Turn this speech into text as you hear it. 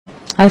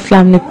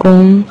আসসালামু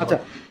আলাইকুম। আচ্ছা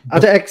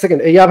আচ্ছা, এক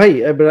সেকেন্ড ইয়া ভাই,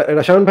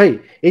 রাসায়ন ভাই,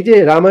 এই যে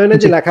রামায়ণে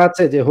যে জি। লেখা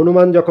আছে যে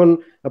হনুমান যখন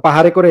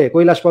পাহাড়ে করে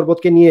কৈলাস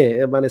পর্বতকে নিয়ে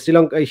মানে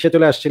শ্রীলঙ্কা এসে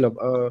চলে আসছিল,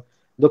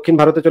 দক্ষিণ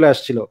ভারতে চলে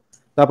আসছিল,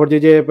 তারপর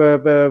যে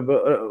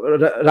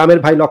রামের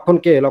ভাই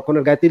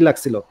লক্ষণের গায়ে তীর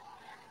লাগছিল,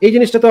 এই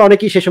জিনিসটা তো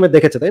অনেকেই সে সময়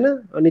দেখেছে তাই না?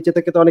 নিচে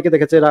থেকে তো অনেকে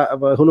দেখেছে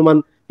হনুমান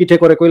পিঠে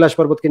করে কৈলাস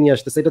পর্বতকে নিয়ে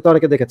আসতেছে, এটা তো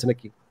অনেকে দেখেছে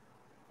নাকি?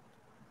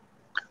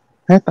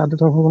 হ্যাঁ, তাদের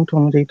ধর্মগ্রন্থ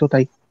অনুযায়ী তো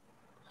তাই।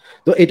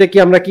 তো এটা কি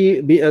আমরা কি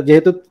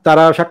যেহেতু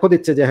তারা সাক্ষ্য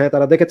দিচ্ছে যে হ্যাঁ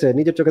তারা দেখেছে,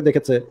 নিজের চোখে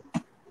দেখেছে,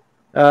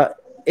 আহ,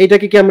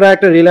 এইটাকে কি আমরা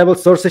একটা রিলায়েবল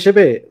সোর্স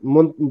হিসেবে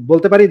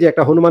বলতে পারি যে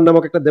একটা হনুমান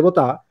নামক একটা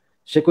দেবতা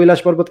সে কৈলাস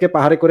পর্বতকে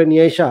পাহাড়ে করে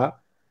নিয়ে আসা,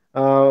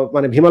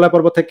 মানে হিমালয়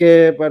পর্বত থেকে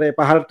মানে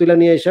পাহাড় তুলে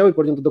নিয়ে এসে ওই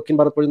পর্যন্ত দক্ষিণ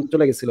ভারত পর্যন্ত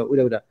চলে গেছিল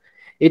উড়ে উড়া,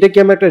 এটা কি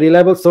আমরা একটা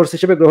রিলায়েবল সোর্স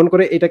হিসেবে গ্রহণ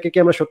করে এটাকে কি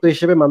আমরা সত্য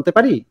হিসেবে মানতে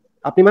পারি?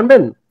 আপনি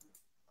মানবেন?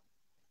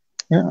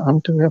 হ্যাঁ, আমি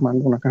তো ভাইয়া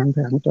মানবো না, কারণ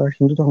ভাই আমি তো আর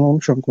হিন্দু ধর্ম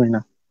অনুসরণ করি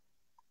না।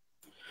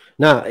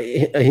 না,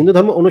 হিন্দু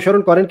ধর্ম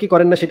অনুসরণ করেন কি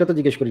করেন না সেটা তো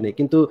জিজ্ঞেস করি নাই,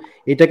 কিন্তু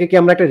এটাকে কি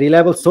আমরা একটা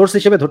রিলায়েবল সোর্স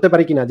হিসেবে ধরতে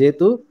পারি কিনা,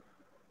 যেহেতু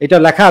এটা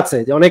লেখা আছে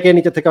যে অনেকে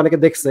নিচে থেকে অনেকে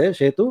দেখছে,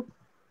 সেহেতু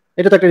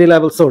এটা তো একটা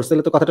রিলায়েবল সোর্স,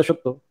 তাহলে তো কথাটা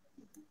সত্য।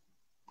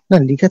 না,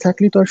 লিখে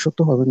থাকলেই তো আর সত্য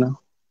হবে না।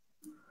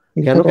 কেন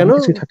লিখা তো কেন অনেক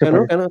কিছুই থাকতে কেন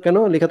পারে। কেন কেন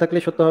লেখা থাকলে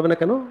সত্য হবে না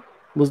কেন?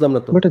 বুঝলাম না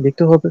তো। ওটা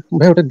দেখতে হবে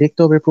ভাই, ওটা দেখতে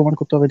হবে, প্রমাণ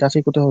করতে হবে,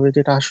 যাচাই করতে হবে যে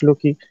এটা আসলে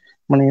কি,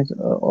 মানে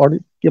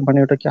মানে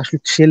ওটা কি আসলে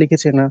সে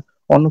লিখেছে না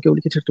অন্য কেউ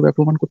লিখেছে, এটা তো ভাই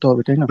প্রমাণ করতে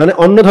হবে, তাই না? মানে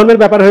অন্য ধর্মের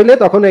ব্যাপার হইলে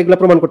তখন এগুলা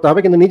প্রমাণ করতে হবে,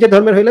 কিন্তু নিজের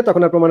ধর্মের হইলে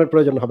তখন আর প্রমাণের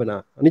প্রয়োজন হবে না।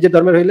 নিজের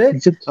ধর্মের হইলে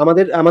নিজের।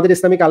 আমাদের আমাদের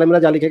ইসলামিক আলেমরা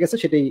যা লিখে গেছে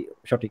সেটাই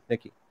সঠিক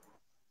নাকি?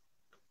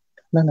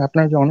 না না,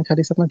 আপনার যে অনেক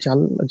হাদিস আপনার জাল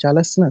জাল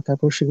আসছে না,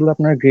 তারপর সেগুলো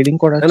আপনার গ্রেডিং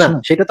করা না হচ্ছে না, না।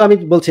 সেটা তো আমি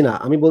বলছি না,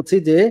 আমি বলছি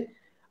যে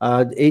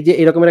এই যে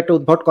এরকমের একটা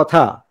উদ্ভট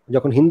কথা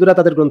যখন হিন্দুরা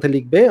তাদের গ্রন্থে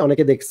লিখবে,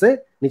 অনেকে দেখছে,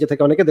 নিচে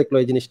থেকে অনেকে দেখলো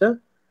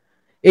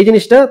এই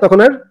জিনিসটা তখন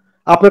আর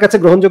আপনার কাছে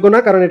গ্রহণযোগ্য না,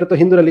 কারণ এটা তো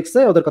হিন্দুরা লিখছে,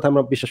 ওদের কথা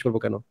আমরা বিশ্বাস করবো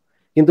কেন?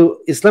 কিন্তু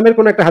ইসলামের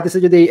কোন একটা হাদিসে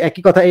যদি এই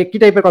একই কথা, একই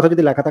টাইপের কথা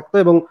যদি লেখা থাকতো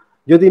এবং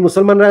যদি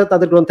মুসলমানরা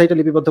তাদের গ্রন্থে এটা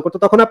লিপিবদ্ধ করতো,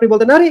 তখন আপনি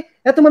বলতেন আরে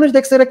এত মানুষ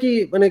দেখছে, এরা কি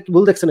মানে কি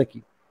ভুল দেখছে নাকি?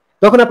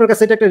 তখন আপনার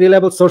কাছে এটা একটা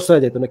রিলায়েবল সোর্স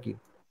হয়ে যেত নাকি?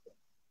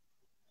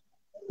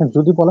 হ্যাঁ,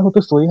 যদি বলা হতো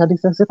সহি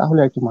হাদিস আছে তাহলে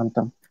আর কি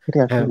মানতাম,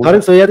 এটাই আর কি হ্যাঁ,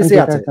 ধরেন বললাম। সহিহ কিন্তু হাদিসে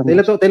যেটা আছে, আর কি আমি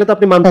তাহলে তো বলছি, তাহলে তো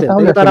আপনি হ্যাঁ, মানতেন,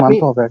 তাহলে তাহলে আর তো কি আর আপনি,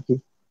 মানতে হবে আর কি।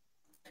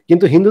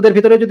 কিন্তু হিন্দুদের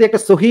ভিতরে যদি একটা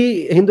সহি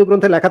হিন্দু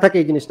গ্রন্থে লেখা থাকে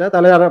এই জিনিসটা,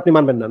 তাহলে আর আপনি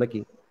মানবেন না নাকি?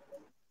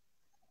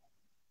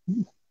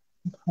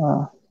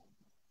 আহ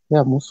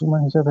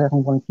মুসলমান হিসেবে এখন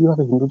বলেন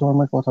কিভাবে হিন্দু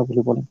ধর্মের কথা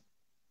বলি বলেন।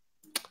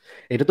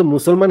 এটা তো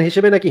মুসলমান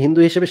হিসেবে নাকি হিন্দু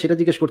হিসেবে সেটা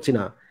জিজ্ঞেস করছি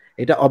না,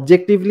 এটা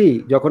অবজেক্টিভলি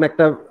যখন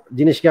একটা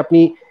জিনিসকে আপনি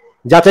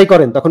যাচাই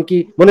করেন, তখন কি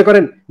মনে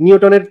করেন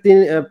নিউটনের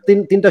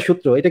তিনটা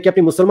সূত্র, এটা কি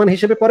আপনি মুসলমান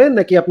হিসেবে পড়েন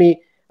নাকি আপনি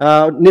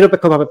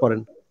নিরপেক্ষভাবে পড়েন?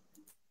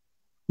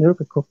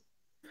 নিরপেক্ষ।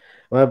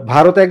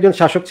 ভারতে একজন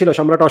শাসক ছিল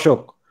সম্রাট অশোক,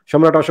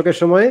 সম্রাট অশোকের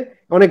সময়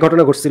অনেক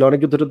ঘটনা ঘটছিল, অনেক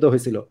যুদ্ধ টুদ্ধ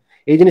হয়েছিল,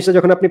 এই জিনিসটা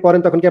যখন আপনি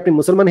পড়েন তখন কি আপনি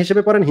মুসলমান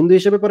হিসেবে পড়েন, হিন্দু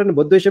হিসেবে পড়েন,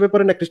 বৌদ্ধ হিসেবে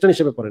পড়েন না খ্রিস্টান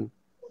হিসেবে পড়েন?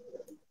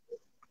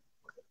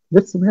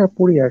 দেখছি ভাইয়া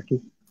পড়ি আর কি,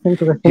 এই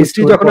তো এখন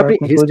হিস্ট্রি স্টোরি যখন পড়ার আপনি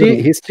কোনো প্রয়োজন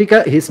নেই।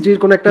 হিস্ট্রির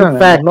কোন একটা না না,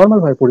 ফ্যাক্ট, নর্মাল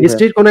ভাবে পড়ি ভাইয়া।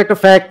 হিস্ট্রির কোন একটা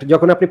ফ্যাক্ট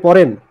যখন আপনি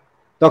পড়েন,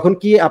 তখন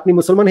কি আপনি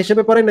মুসলমান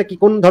হিসেবে পড়েন নাকি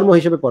কোন ধর্ম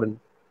হিসেবে পড়েন?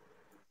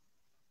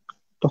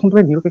 তখন তো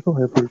ভাই নিরপেক্ষ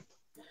হয়ে পড়ি।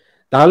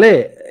 তাহলে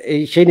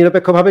এই সেই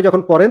নিরপেক্ষভাবে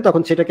যখন পড়েন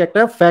তখন সেটাকে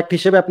একটা ফ্যাক্ট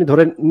হিসেবে আপনি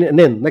ধরে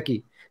নেন নাকি?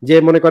 যে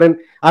মনে করেন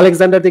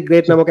আলেকজান্ডার দি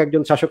গ্রেট জি। নামক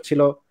একজন শাসক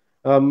ছিল,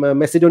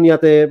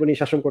 মেসিডোনিয়াতে উনি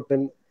শাসন করতেন,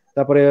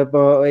 তারপরে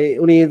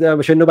উনি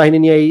সৈন্যবাহিনী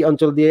নিয়ে এই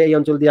অঞ্চল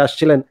দিয়ে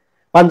আসছিলেন,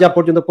 পাঞ্জাব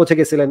পর্যন্ত পৌঁছে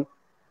গেছিলেন,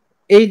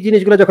 এই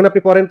জিনিসগুলো যখন আপনি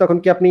পড়েন তখন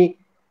কি আপনি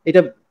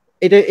এটা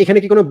এটা এখানে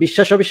কি কোনো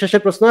বিশ্বাস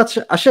অবিশ্বাসের প্রশ্ন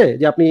আসে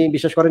যে আপনি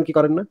বিশ্বাস করেন কি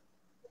করেন না?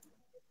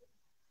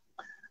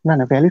 না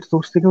না, ভ্যালিড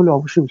সোর্স থেকে হলে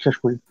অবশ্যই বিশ্বাস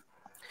করি।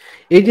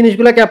 এই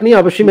জিনিসগুলোকে আপনি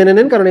অবশ্যই মেনে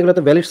নেন, কারণ এগুলো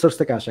তো ভ্যালিড সোর্স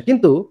থেকে আসা,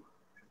 কিন্তু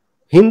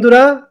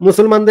হিন্দুরা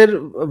মুসলমানদের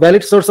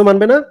ভ্যালিড সোর্সও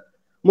মানবে না,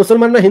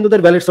 মুসলমানরা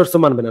হিন্দুদের ভ্যালিড সোর্সও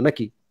মানবে না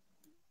নাকি?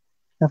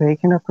 তবে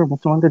এখানে আপনার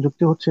মুসলমানদের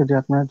যুক্তি হচ্ছে যে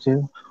আপনার যে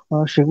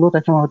সেগুলো তো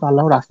একসময় হয়তো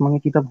আল্লাহর আসমানি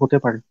কিতাব হতে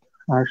পারে,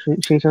 আর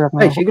সেই হিসাবে আপনার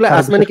ভাই সেগুলো তারা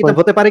আসমানি বিশ্বাস কিতাব করেন।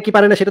 হতে পারে কি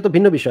পারে না সেটা তো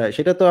ভিন্ন বিষয়,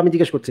 সেটা তো আমি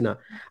জিজ্ঞেস করছি না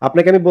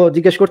আপনাকে, আমি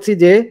জিজ্ঞেস করছি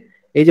যে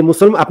এই যে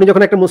আপনি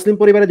যখন একটা মুসলিম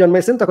পরিবারে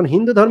জন্মাইছেন তখন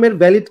হিন্দু ধর্মের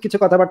ভ্যালিড কিছু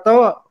কথাবার্তাও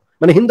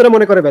মানে হিন্দুরা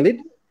মনে করে ভ্যালিড,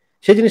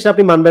 সেই জিনিসটা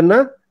আপনি মানবেন না,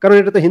 কারণ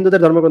এটা তো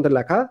হিন্দুদের ধর্মগ্রন্থের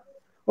লেখা,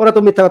 ওরা তো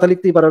মিথ্যা কথা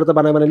লিখতেই পারে, ওরা তো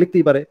বানায় বানায়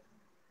লিখতেই পারে,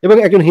 এবং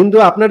একজন হিন্দু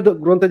আপনার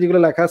গ্রন্থে যেগুলো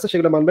লেখা আছে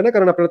সেগুলো মানবে না,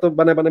 কারণ আপনারা তো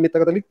বানায় বানায় মিথ্যা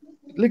কথা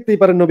লিখতেই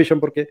পারেন নবী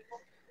সম্পর্কে,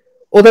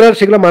 ওদের আর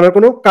সেগুলো মানার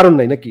কোনো কারণ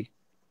নাই নাকি?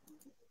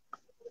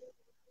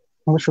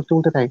 আমাদের সত্যি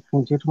বলতে তাই,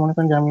 যেহেতু মনে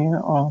করেন যে আমি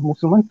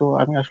মুসলমান, তো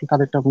আমি আসলে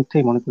তাদেরটা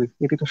মিথ্যেই মনে করি,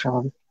 এটি তো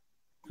স্বাভাবিক।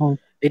 হুম,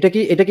 এটা কি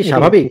এটাই আর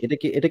স্বাভাবিক?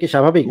 কি। এটা কি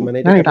স্বাভাবিক, মানে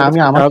না, এটা কি এটা আপনার আমি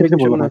কাছে আমার স্বাভাবিক ক্ষেত্রে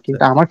বিষয় বললাম মনে আর কি, হচ্ছে?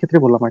 এটা আমার ক্ষেত্রে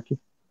বললাম আর কি।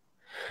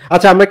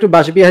 আচ্ছা, আমরা একটু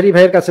বাসবিহারী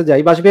ভাইয়ের কাছে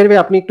যাই। বাসবিহারী ভাই,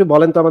 আপনি একটু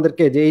বলেন তো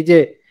আমাদেরকে যে এই যে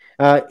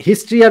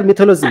হিস্ট্রি আর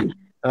মিথোলজি,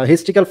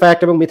 হিস্ট্রিক্যাল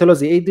ফ্যাক্ট এবং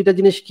মিথোলজি, এই দুইটা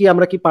জিনিস কি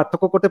আমরা কি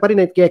পার্থক্য করতে পারি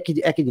না, কি একই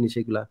একই জিনিস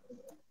এগুলা?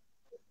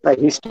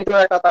 হিস্ট্রি তো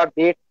একটা তার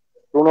ডেট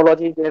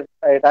ক্রোনোলজি,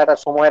 এটা একটা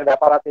সময়ের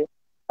ব্যাপার আছে।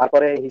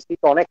 তারপরে হিস্ট্রি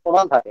তো অনেক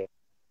প্রমাণ থাকে,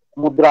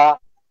 মুদ্রা,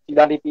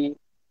 শিলালিপি,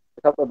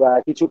 এসব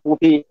কিছু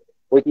পুঁথি,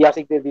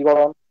 ঐতিহাসিকদের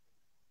বিবরণ,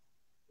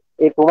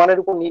 এই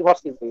প্রমাণের উপর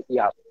নির্ভরশীল তো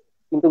ইতিহাস।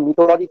 কিন্তু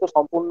মিথোলজি তো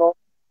সম্পূর্ণ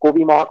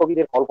কবি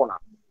মহাকবিদের কল্পনা,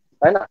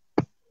 তাই না?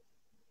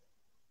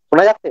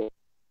 শোনা যাচ্ছে?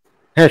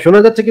 হ্যাঁ শোনা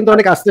যাচ্ছে, কিন্তু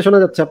অনেক আস্তে শোনা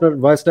যাচ্ছে, আপনার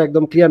ভয়েসটা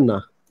একদম ক্লিয়ার না।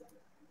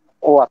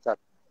 ও আচ্ছা।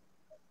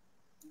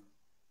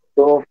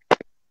 তো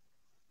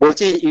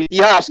বলছি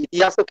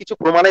ইতিহাস তো কিছু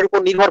প্রমাণের উপর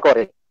নির্ভর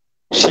করে,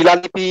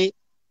 শিলালিপি,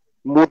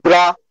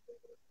 মুদ্রা,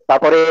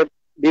 তারপরে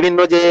বিভিন্ন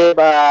যে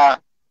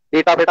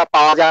ডেটা ফেটা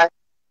পাওয়া যায়,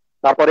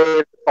 তারপরে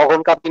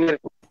তখনকার দিনের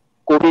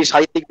কবি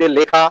সাহিত্যিকদের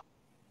লেখা,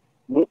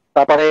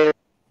 তারপরে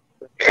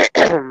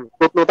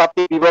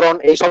প্রত্নতাত্ত্বিক বিবরণ,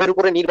 এইসবের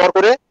উপরে নির্ভর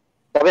করে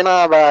তবে না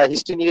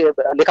হিস্ট্রি নিয়ে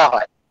লেখা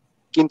হয়।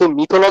 কিন্তু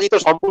মিথোলজি তো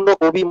সম্পূর্ণ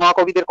কবি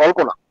মহাকবিদের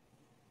কল্পনা।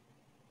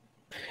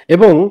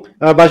 এবং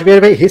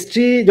বাসবিহারী ভাই,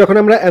 হিস্ট্রি যখন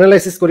আমরা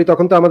অ্যানালাইসিস করি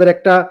তখন তো আমাদের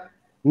একটা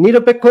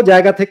নিরপেক্ষ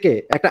জায়গা থেকে,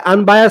 একটা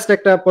আনবায়াসড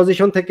একটা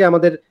পজিশন থেকে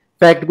আমাদের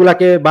ফ্যাক্ট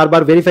গুলাকে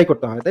বারবার ভেরিফাই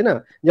করতে হয়, তাই না?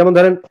 যেমন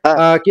ধরেন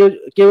কেউ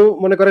কেউ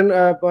মনে করেন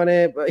মানে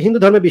হিন্দু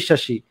ধর্মে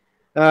বিশ্বাসী,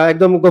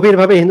 একদম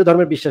গভীরভাবে হিন্দু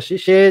ধর্মের বিশ্বাসী,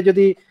 সে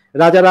যদি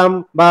রাজারাম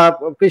বা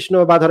কৃষ্ণ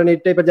বা ধরেন এই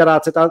টাইপের যারা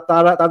আছে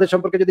তারা তাদের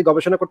সম্পর্কে যদি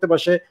গবেষণা করতে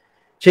বসে,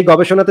 সেই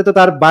গবেষণাতে তো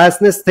তার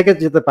বায়াসনেস থেকে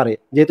যেতে পারে,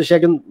 যেহেতু সে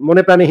একজন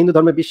মনে প্রাণে হিন্দু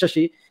ধর্মে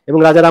বিশ্বাসী এবং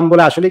রাজারাম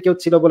বলে আসলে কেউ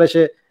ছিল বলে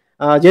সে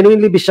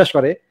জেনুইনলি বিশ্বাস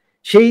করে,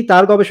 সেই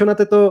তার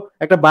গবেষণাতে তো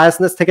একটা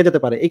বায়াসনেস থেকে যেতে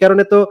পারে। এই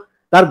কারণে তো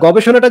তার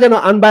গবেষণাটা যেন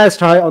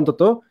আনবায়াসড হয়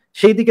অন্তত,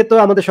 সেই দিকে তো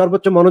আমাদের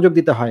সর্বোচ্চ মনোযোগ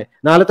দিতে হয়,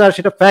 নাহলে তো আর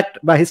সেটা ফ্যাক্ট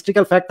বা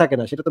হিস্ট্রিক্যাল ফ্যাক্ট থাকে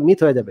না, সেটা তো মিথ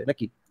হয়ে যাবে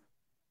নাকি?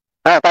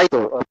 হ্যাঁ তাই তো।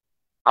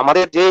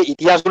 আমাদের যে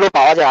ইতিহাসগুলো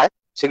পাওয়া যায়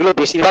সেগুলো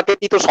বেশিরভাগ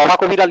ক্ষেত্রেই তো সভা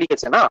কবিরা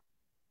লিখেছে না,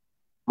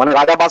 মানে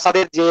রাজা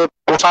বাদশাদের যে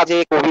পোষা যে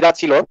কবিরা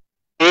ছিল,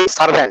 এই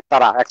সার্ভেন্ট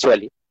তারা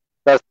অ্যাকচুয়ালি,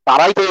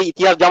 তারাই তো এই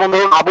ইতিহাস। যেমন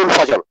ধরুন আবুল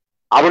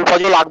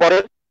ফজল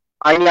আকবরের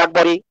আইনি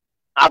আকবরী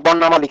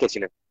আকবরনামা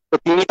লিখেছিলেন, তো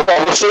তিনি তো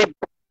অবশ্যই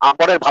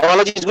আকবরের ভালো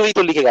ভালো জিনিসগুলোই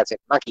তো লিখে গেছেন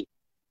নাকি?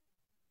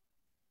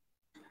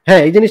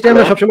 হ্যাঁ, এই জিনিসটা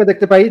আমরা সবসময়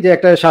দেখতে পাই যে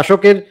একটা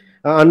শাসকের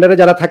আন্ডারে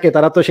যারা থাকে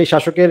তারা তো সেই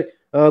শাসকের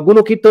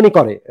গুণকীর্তনই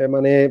করে,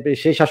 মানে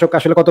সেই শাসক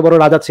আসলে কত বড়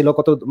রাজা ছিল,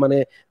 কত মানে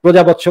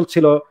প্রজাবৎসল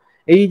ছিল,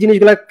 এই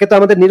জিনিসগুলোকে তো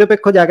আমাদের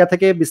নিরপেক্ষ জায়গা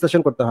থেকে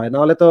বিশ্লেষণ করতে হয়,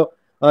 নাহলে তো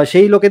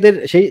সেই লোকেদের,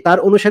 সেই তার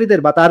অনুসারীদের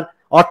বা তার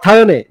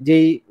অর্থায়নে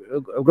যেই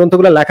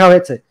গ্রন্থগুলো লেখা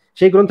হয়েছে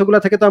সেই গ্রন্থগুলো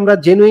থেকে তো আমরা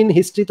জেনুইন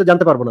হিস্ট্রি তো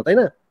জানতে পারবো না, তাই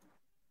না?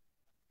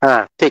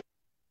 হ্যাঁ ঠিক।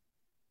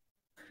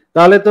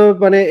 তাহলে তো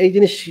মানে এই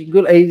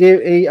জিনিসগুলো, এই যে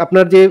এই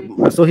আপনার যে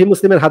সহিহ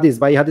মুসলিমের হাদিস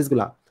বা এই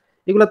হাদিসগুলা,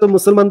 এগুলা তো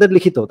মুসলমানদের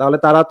লিখিত, তাহলে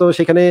তারা তো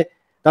সেখানে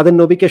তাদের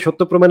নবীকে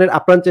সত্য প্রমাণের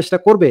আপ্রাণ চেষ্টা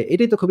করবে,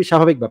 এটাই তো খুবই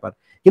স্বাভাবিক ব্যাপার।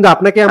 কিন্তু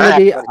আপনাকে আমরা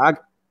যে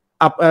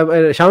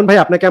শাওন ভাই,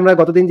 আপনাকে আমরা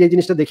গতদিন যে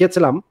জিনিসটা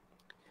দেখিয়েছিলাম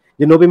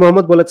যে নবী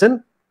মোহাম্মদ বলেছেন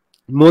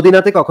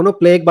মদিনাতে কখনো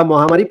প্লেগ বা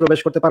মহামারী প্রবেশ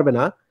করতে পারবে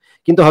না,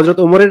 কিন্তু হযরত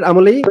ওমরের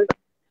আমলেই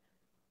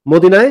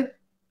মদিনায়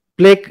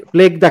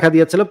প্লেগ দেখা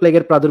দিয়েছিল,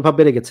 প্লেগের প্রাদুর্ভাব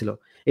বেড়ে গেছিল।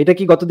 এটা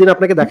কি গতদিন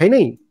আপনাকে দেখাই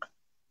নাই?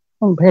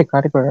 ভাই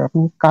কারেক্ট,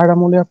 আপনি কার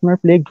আমলে আপনার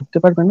প্লেগ ঢুকতে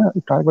পারবে না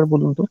একটু আরেকবার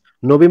বলুন তো।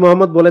 নবী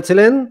মোহাম্মদ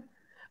বলেছিলেন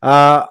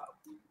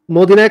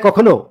মদিনায়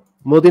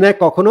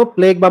কখনো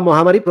প্লেগ বা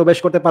মহামারী প্রবেশ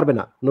করতে পারবে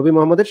না। নবী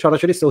মোহাম্মদের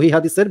সরাসরি সহিহ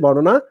হাদিসের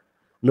বর্ণনা,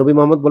 নবী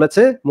মোহাম্মদ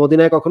বলেছে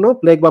মদিনায় কখনো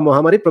প্লেগ বা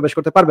মহামারী প্রবেশ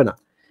করতে পারবে না,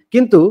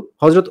 কিন্তু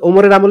হযরত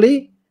ওমরের আমলেই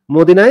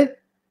মদিনায়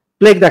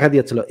প্লেগ দেখা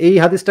দিয়েছিল। এই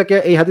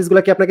হাদিসগুলো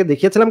কি আপনাকে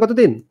দেখিয়েছিলাম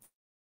গতদিন?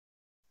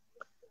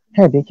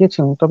 হ্যাঁ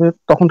দেখিয়েছেন, তবে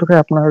তখন তো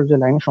আপনার যে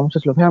লাইনের সমস্যা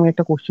ছিল। ভাই আমি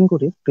একটা কোশ্চেন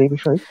করি এই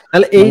বিষয়ে,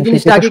 তাহলে এই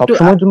জিনিসটা আগে একটু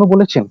সবসময়ের জন্য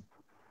বলেছেন,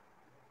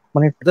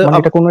 মানে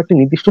এটা কোনো একটা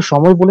নির্দিষ্ট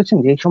সময় বলেছেন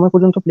যে এই সময়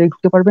পর্যন্ত প্লেগ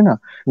ঢুকতে পারবে না,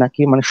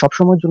 নাকি মানে সব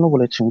সময়ের জন্য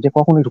বলেছেন যে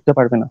কখনোই ঢুকতে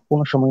পারবে না,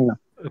 কোনো সময় না?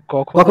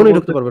 কখনোই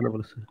ঢুকতে পারবে না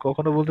বলেছে।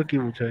 কখনো বলতে কি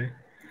বোঝায়?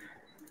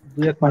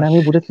 মানে আমি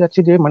বুঝাতে চাচ্ছি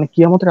যে মানে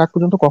কিয়ামতের আগ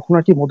পর্যন্ত কখনো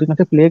আর কি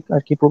মদিনাতে প্লেগ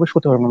আর কি প্রবেশ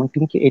করতে পারবে না, মানে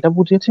তিনি কি এটা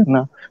বুঝিয়েছেন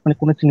না মানে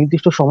কোন একটা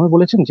নির্দিষ্ট সময়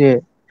বলেছেন যে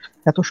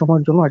এত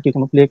সময়ের জন্য আর কি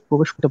কোনো প্লেগ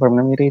প্রবেশ করতে পারবে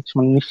না? আমি এটাই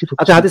মানে নিশ্চিত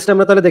হচ্ছি। আচ্ছা হাদিসটা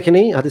আমরা তাহলে দেখে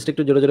নেই, হাদিসটা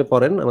একটু জোরে জোরে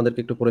পড়েন, আমাদেরকে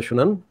একটু পড়ে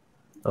শোনান।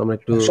 আমরা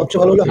একটু সবচেয়ে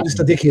ভালো হলো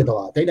হাদিসটা দেখিয়ে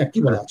দেওয়া, তাই না? কি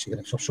বলা আছে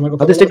এখানে সবসময়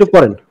কথা হাদিসটা একটু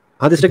পড়েন,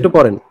 হাদিসটা একটু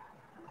পড়েন।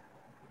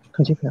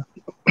 জি ভাইয়া।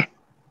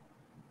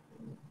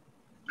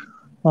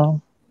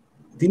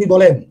 তিনি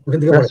বলেন ওখান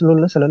থেকে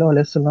রাসূলুল্লাহ সাল্লাল্লাহু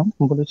আলাইহি ওয়াসাল্লাম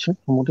বলেছেন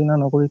মদিনা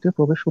নগরীতে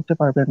প্রবেশ করতে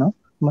পারবে না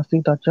মাসিহ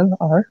দাজ্জাল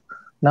আর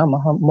না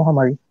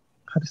মহামারী।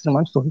 হাদিসের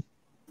মান সহিহ।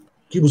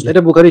 কি বুঝলেন?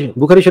 এটা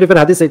বুখারী শরীফের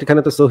হাদিস,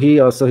 এখানে তো সহিহ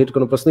আর সহিহর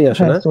কোনো প্রশ্নই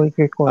আসে না।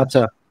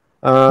 আচ্ছা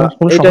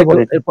এটা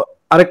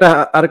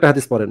আরেকটা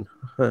হাদিস পড়েন।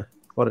 হ্যাঁ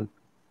পড়েন।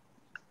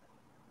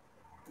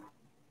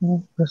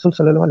 রাসূল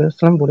সাল্লাল্লাহু আলাইহি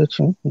ওয়াসাল্লাম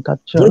বলেছেন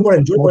দাজ্জাল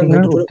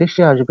মদিনার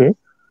উদ্দেশ্যে আসবে,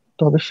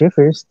 তবে সে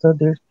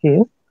ফেরেশতাদেরকে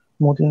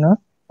মদিনা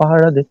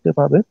পাহারা দেখতে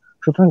পাবে,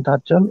 সুতরাং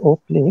দাজ্জাল ও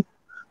প্লেগ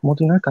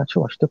মদিনার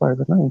কাছেও আসতে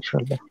পারবে না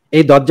ইনশাআল্লাহ।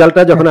 এই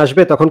দাজ্জালটা যখন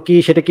আসবে তখন কি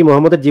সেটা কি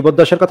মুহাম্মদের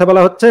জীবদ্দশার কথা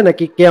বলা হচ্ছে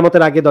নাকি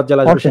কিয়ামতের আগে দাজ্জাল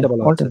আসবে সেটা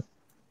বলা হচ্ছে?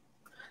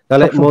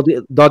 তাহলে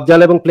দাজ্জাল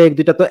এবং প্লেগ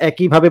দুইটা তো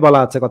একই ভাবে বলা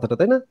আছে কথাটা,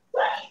 তাই না?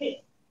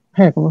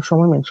 হ্যাঁ কোনো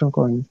সময় মেনশন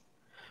করেনি।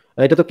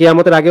 এটা তো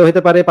কিয়ামতের আগেও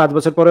হতে পারে, 5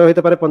 বছর পরেও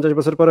হতে পারে, 50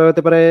 বছর পরেও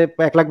হতে পারে,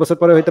 1 লাখ বছর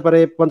পরেও হতে পারে,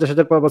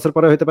 50,000 বছর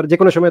পরেও হতে পারে, যে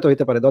কোনো সময় তো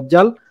হতে পারে।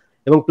 দাজ্জাল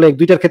এবং প্লেগ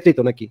দুইটার ক্ষেত্রেই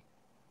তো নাকি?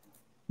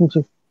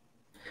 জি।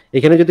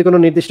 এখানে যদি কোনো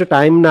নির্দিষ্ট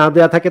টাইম না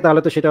দেয়া থাকে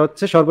তাহলে তো সেটা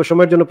হচ্ছে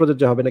সর্বসময়ের জন্য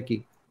প্রযোজ্য হবে নাকি?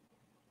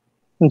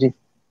 জি।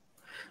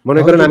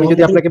 মনে করেন আমি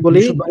যদি আপনাকে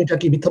বলি,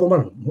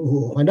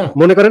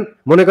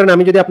 মনে করেন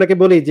আমি যদি আপনাকে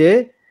বলি যে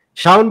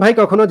শাওন ভাই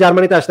কখনো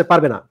জার্মানিতে আসতে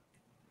পারবে না,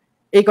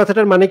 এই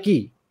কথাটার মানে কি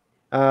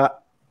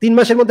 3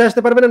 মাসের মধ্যে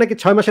আসতে পারবে না, নাকি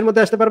 6 মাসের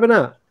মধ্যে আসতে পারবে না,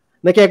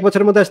 নাকি 1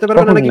 বছরের মধ্যে আসতে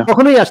পারবে না, নাকি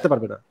কখনোই আসতে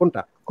পারবে না?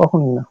 কোনটা?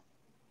 কখনোই না।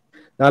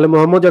 তাহলে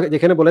মুহাম্মদ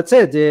যেখানে বলেছে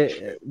যে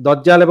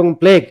দাজ্জাল এবং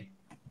প্লেগ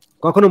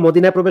কখনো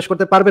মদিনায় প্রবেশ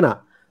করতে পারবে না,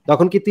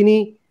 তখন কি তিনি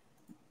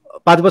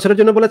 5 বছরের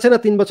জন্য বলেছে, না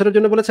 3 বছরের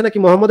জন্য বলেছে, নাকি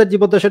মুহাম্মদের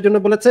জীবদ্দশার জন্য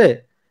বলেছে,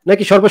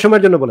 নাকি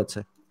সর্বসময়ের জন্য বলেছে?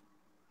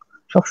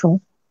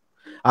 সবসময়।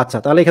 আচ্ছা,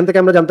 তাহলে এখান থেকে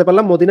আমরা জানতে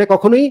পারলাম মদিনায়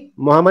কখনোই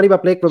মহামারী বা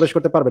প্লেগ প্রবেশ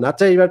করতে পারবে না।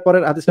 আচ্ছা, এবার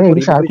পরের হাদিসটা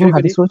পড়ি।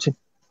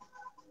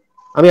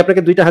 আমি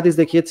আপনাকে দুইটা হাদিস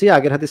দেখিয়েছি,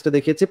 আগের হাদিসটা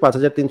দেখিয়েছি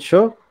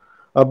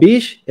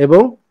 5320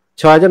 এবং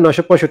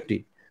 6965,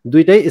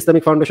 দুইটাই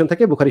ইসলামিক ফাউন্ডেশন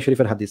থেকে বুখারী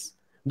শরীফের হাদিস।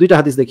 দুইটা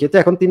হাদিস দেখিয়েছে,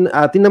 এখন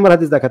তিন নম্বর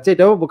হাদিস দেখাচ্ছে,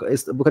 এটাও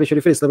বুখারী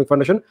শরীফের ইসলামিক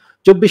ফাউন্ডেশন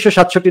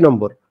 2467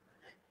 নম্বর।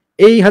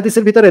 এই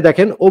হাদিসের ভিতরে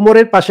দেখেন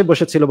ওমরের পাশে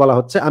বসেছিল বলা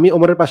হচ্ছে, আমি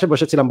ওমরের পাশে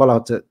বসেছিলাম বলা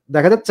হচ্ছে,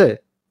 দেখা যাচ্ছে?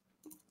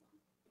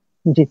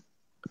 জি।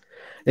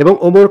 এবং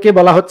ওমরকে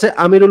বলা হচ্ছে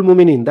আমিরুল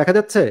মুমিনিন, দেখা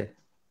যাচ্ছে?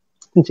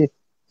 জি।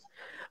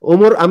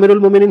 ওমর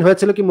আমিরুল মুমিনিন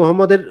হয়েছিল কি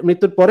মুহাম্মদের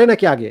মৃত্যুর পরে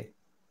নাকি আগে?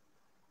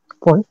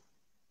 পরে।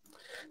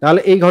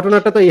 তাহলে এই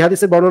ঘটনাটা তো, এই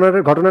হাদিসের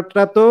বর্ণনার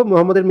ঘটনাটা তো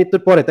মুহাম্মদের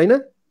মৃত্যুর পরে, তাই না?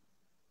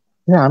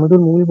 হ্যাঁ,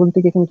 আমিরুল মুমিনিন বলতে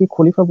কি এখানে কি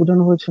খলিফা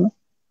বোঝানো হয়েছে না?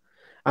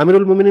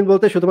 আমিরুল মুমিনিন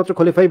বলতে শুধুমাত্র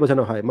খলিফাই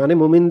বোঝানো হয়, মানে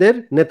মুমিনদের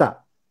নেতা।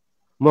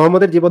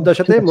 মুহাম্মদের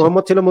জীবদ্দশাতে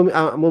মুহাম্মদ ছিল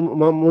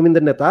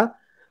মুমিনদের নেতা,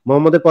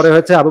 মুহাম্মদের পরে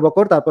হয়েছে আবু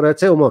বকর, তারপরে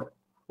হচ্ছে ওমর।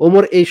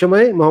 ওমর এই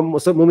সময়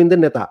মুমিনদের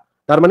নেতা,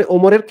 তার মানে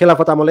ওমরের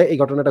খেলাফত আমলে এই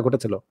ঘটনাটা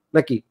ঘটেছিল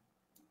নাকি?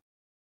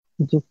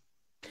 জি।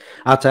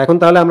 আচ্ছা, এখন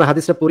তাহলে আমরা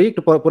হাদিসটা পড়ি,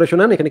 একটু পড়ে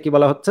শোনান এখানে কি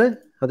বলা হচ্ছে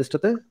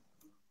হাদিসটাতে।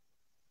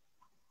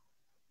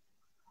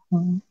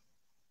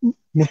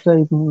 মুসা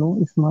ইবনে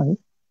ইসমাঈল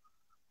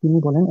তিনি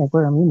বলেন,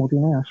 একবার আমি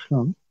মদিনায়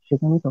আসলাম,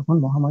 সেখানে তখন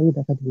মহামারী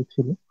দেখা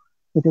দিয়েছিল,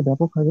 এতে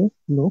ব্যাপক হারে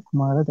লোক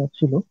মারা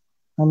যাচ্ছিল।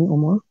 আমি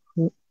ওমর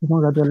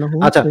রাদিয়াল্লাহু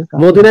আনহু। আচ্ছা,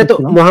 মদিনায় তো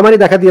মহামারী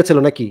দেখা দিয়েছিল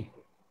নাকি?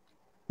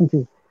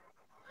 জি।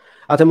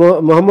 আচ্ছা,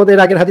 মুহাম্মদ এর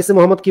আগের হাদিসে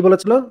মুহাম্মদ কি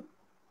বলেছিল?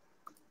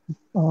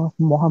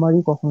 মহামারী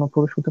কখনো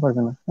প্রবেশ করতে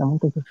পারবে না,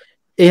 এমনটাই।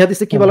 এই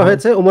হাদিসে কি বলা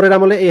হয়েছে? ওমরের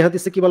আমলে এই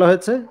হাদিসে কি বলা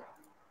হয়েছে?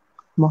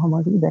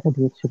 মহামারী দেখা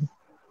দিয়েছিল।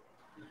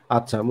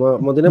 আচ্ছা,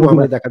 মদিনায়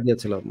মহামারী দেখা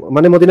দিয়েছিল,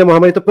 মানে মদিনায়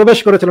মহামারী তো প্রবেশ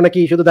করেছিল নাকি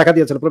শুধু দেখা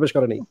দিয়েছিল, প্রবেশ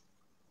করে নাই?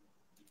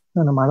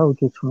 না না, মারাও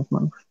গিয়েছিল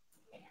মানুষ।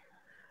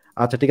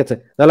 আচ্ছা, ঠিক আছে,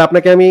 তাহলে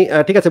আপনাকে আমি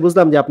ঠিক আছে,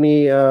 বুঝলাম যে আপনি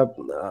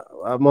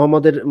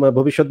মুহাম্মদের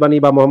ভবিষ্যৎবাণী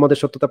বা মুহাম্মদের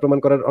সত্যতা প্রমাণ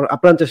করার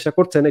আপ্রাণ চেষ্টা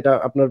করছেন, এটা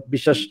আপনার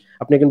বিশ্বাস,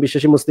 আপনি একজন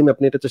বিশ্বাসী মুসলিম,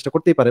 আপনি এটা চেষ্টা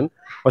করতেই পারেন,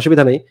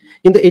 অসুবিধা নেই।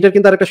 কিন্তু এটার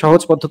কিন্তু আরেকটা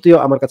সহজ পদ্ধতিও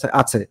আমার কাছে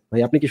আছে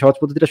ভাই, আপনি কি সহজ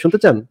পদ্ধতিটা শুনতে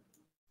চান?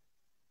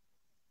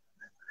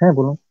 হ্যাঁ,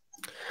 বলুন।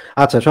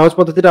 আচ্ছা, সহজ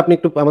পদ্ধতিটা আপনি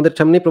একটু আমাদের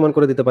সামনে প্রমাণ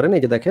করে দিতে পারেন।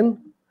 এই যে দেখেন,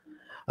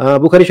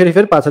 বুখারী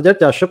শরীফের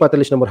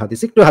 5445 নম্বর হাদিস,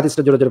 একটু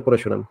হাদিসটা জোরে জোরে পড়ে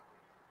শোনান।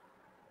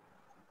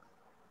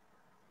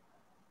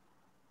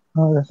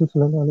 রাসূল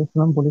সাল্লাল্লাহু আলাইহি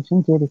ওয়াসাল্লাম বলেছেন,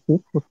 যে ব্যক্তি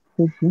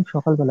প্রত্যেকদিন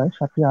সকালবেলায়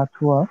 7টি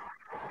আঠুয়া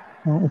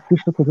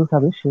উৎকৃষ্ট খেজুর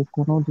খাবে, সে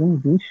কোনোদিন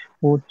বিষ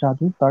ও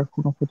জাদু তার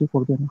কোনো ক্ষতি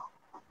করবে না।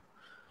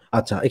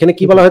 আচ্ছা, এখানে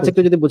কি বলা হয়েছে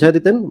একটু যদি বুঝাই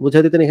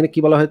দিতেন এখানে কি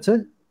বলা হয়েছে?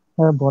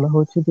 বলা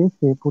হয়েছে যে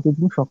সে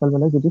প্রতিদিন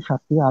সকালবেলায় যদি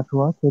 7টি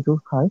আঠুয়া খেজুর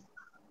খায়,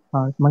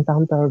 আর মানে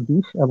তাহলে তার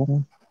বিষ এবং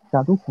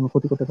জাদু কোনো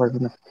ক্ষতি করতে পারবে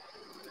না।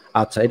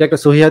 আচ্ছা, এটা একটা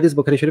সহিহ হাদিস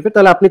বুখারী শরীফের।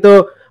 তাহলে আপনি তো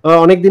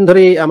অনেকদিন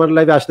ধরেই আমার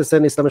লাইভে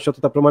আসতেছেন, ইসলামের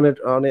সত্যতা প্রমাণের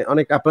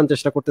অনেক আপ্রাণ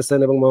চেষ্টা করতেছেন,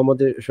 এবং মুহাম্মদ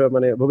যে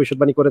মানে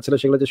ভবিষ্যৎবাণী করেছিল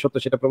সেগুলো যে সত্য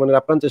সেটা প্রমাণের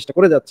আপ্রাণ চেষ্টা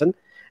করে যাচ্ছেন,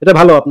 এটা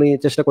ভালো, আপনি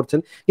চেষ্টা করছেন।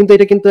 কিন্তু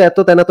এটা কিন্তু এত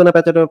তেনাতোনা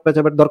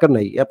পেঁচাবার দরকার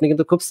নাই, আপনি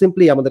কিন্তু খুব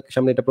সিম্পলি আমাদের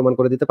সামনে এটা প্রমাণ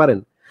করে দিতে পারেন।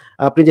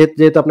 আপনি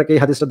যেহেতু আপনাকে এই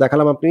হাদিসটা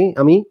দেখালাম,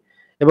 আমি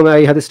এবং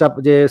এই হাদিসটা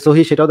যে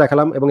সহিহ সেটাও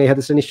দেখালাম, এবং এই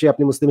হাদিসটা নিশ্চয়ই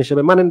আপনি মুসলিম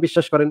হিসেবে মানেন,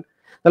 বিশ্বাস করেন,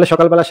 তাহলে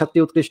সকালবেলা 7টি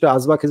উৎকৃষ্ট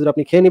আজবা খেজুর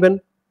আপনি খেয়ে নেবেন,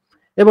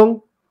 এবং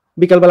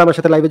বিকালবেলা আমার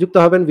সাথে লাইভে যুক্ত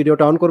হবেন,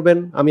 ভিডিওটা অন করবেন,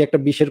 আমি একটা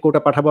বিষের কৌটা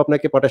পাঠাবো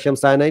আপনাকে, পটাশিয়াম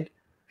সায়ানাইড,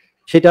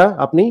 সেটা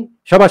আপনি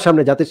সবার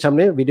সামনে, জাতির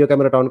সামনে ভিডিও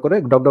ক্যামেরাটা অন করে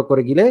ডক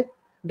করে গিলে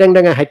ড্যাং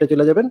ড্যাঙে হাইটে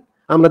চলে যাবেন,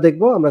 আমরা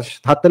দেখবো, আমরা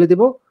হাততালি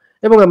দিব,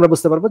 এবং আমরা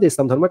বুঝতে পারবো যে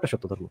ইসলাম ধর্ম একটা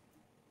সত্য ধর্ম।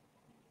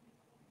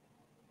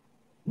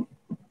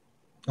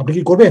 আপনি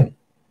কি করবেন?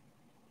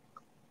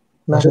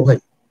 না ভাই,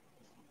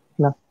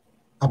 না,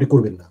 আপনি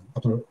করবেন না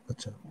আপনার?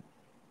 আচ্ছা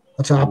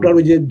আচ্ছা, আপনার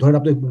ওই যে ধরেন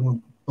আপনি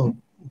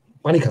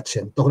পানি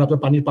খাচ্ছেন, তখন আপনার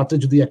পানির পাত্রে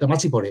যদি একটা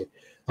মাছি পড়ে,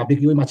 আপনি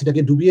কি ওই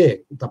মাছিটাকে ডুবিয়ে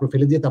তারপর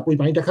ফেলে দিয়ে তারপর ওই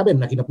পানিটা খাবেন,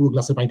 নাকি না পুরো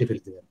গ্লাসের পানিটা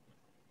ফেলে দিবেন?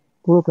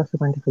 পুরো গ্লাসের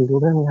পানিটা ফেলে দেবো,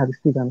 আমি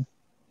হাদিসটি জানি।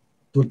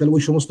 তো তাহলে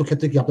ওই সমস্ত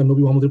ক্ষেত্রে কি আপনার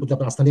নবী মুহাম্মদের প্রতি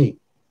আপনার আস্থা নেই?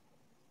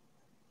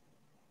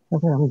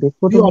 আমি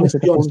ব্যক্তিগতভাবে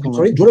সেটা করব না।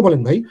 সরি, জোরে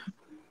বলেন ভাই।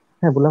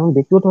 হ্যাঁ, বললাম আমি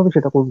ব্যক্তিগতভাবে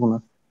সেটা করব না।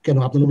 কেন,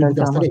 আপনার নবীর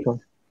প্রতি আস্থা নেই?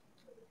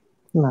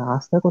 না,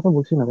 আস্থার কথা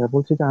বলছি না ভাই,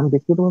 বলছি যে আমি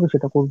ব্যক্তিগতভাবে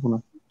সেটা করব না।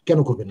 কেন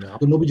করবেন না?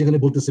 আপনার নবী যেখানে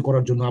বলতেছে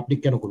করার জন্য, আপনি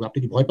কেন করবেন? আপনি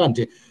কি ভয় পান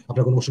যে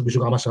আপনার কোনো অসুখ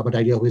বিসুখ, আমাশা বা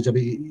ডায়রিয়া হয়ে যাবে,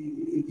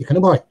 এখানে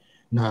ভয়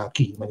না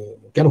কি? মানে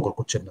কেন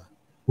করছেন না?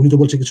 উনি তো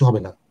বলছে কিছু হবে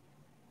না।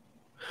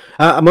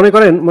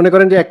 মনে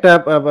করেন যে একটা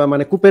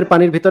মানে কূপের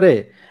পানির ভিতরে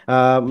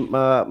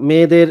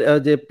মেয়েদের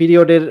যে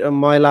পিরিয়ডের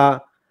ময়লা,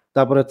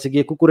 তারপর হচ্ছে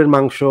গিয়ে কুকুরের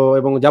মাংস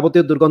এবং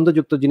যাবতীয়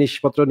দুর্গন্ধযুক্ত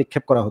জিনিসপত্র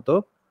নিক্ষেপ করা হতো,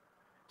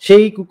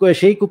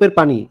 সেই কূপের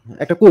পানি,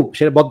 একটা কূপ,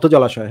 সেটা বদ্ধ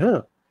জলাশয়,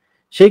 হ্যাঁ,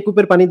 সেই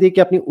কূপের পানি দিয়ে কি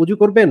আপনি উজু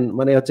করবেন,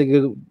 মানে হচ্ছে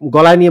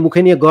গলায় নিয়ে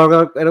মুখে নিয়ে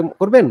এরকম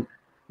করবেন,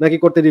 নাকি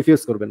করতে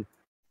রিফিউজ করবেন?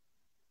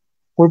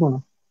 করব না।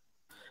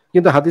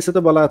 কিন্তু হাদিসে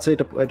তো বলা আছে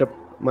এটা এটা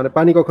মানে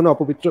পানি কখনো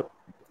অপবিত্র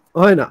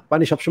হয় না,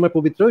 পানি সবসময়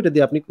পবিত্র, এটা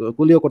দিয়ে আপনি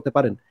কুলিও করতে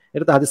পারেন।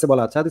 এটা তো হাদিসে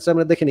বলা আছে। হাদিসে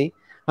আমরা দেখেনি,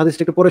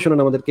 হাদিসটা একটু পড়ে শোনান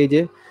আমাদেরকে। এই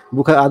যে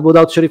আবু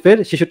দাউদ শরীফের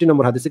 66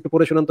 নম্বর হাদিস, একটু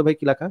পড়ে শোনান তো ভাই,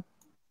 কি লেখা?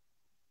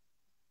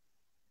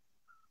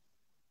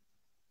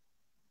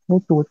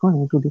 একটু ওয়েট করুন,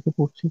 একটু দেখে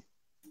পড়ছি।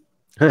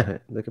 হ্যাঁ হ্যাঁ,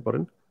 দেখে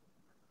পড়েন।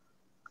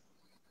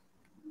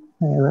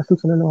 হ্যাঁ, রাসূল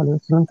সাল্লাল্লাহু আলাইহি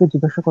ওয়াসাল্লামকে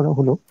জিজ্ঞাসা করা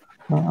হলো,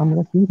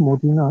 আমরা কি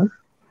মদিনার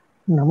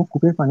নামক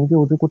কূপের পানি দিয়ে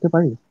ওযু করতে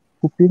পারি?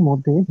 কূপটির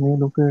মধ্যে মেয়ে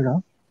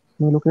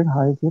লোকের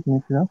হায়েজের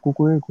নেকড়া,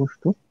 কুকুরের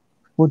গোশত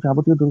ও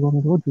যাবতীয়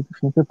দুর্গন্ধ যদি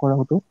নিক্ষেপ করা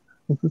হতো।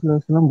 রাসূল সাল্লাল্লাহু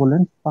আলাইহি ওয়াসাল্লাম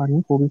বললেন, পানি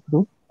পবিত্র,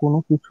 কোনো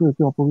কিছু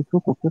একে অপবিত্র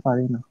করতে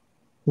পারে না।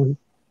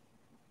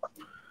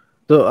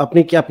 তো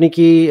আপনি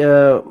কি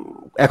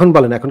এখন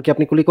বলেন, এখন কি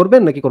আপনি কুলি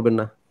করবেন নাকি করবেন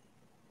না?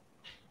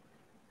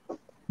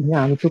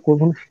 আমি তো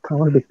করবো না,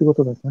 আমার ব্যক্তিগত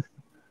ব্যাপার।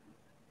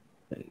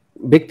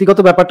 ব্যক্তিগত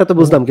ব্যাপারটা তো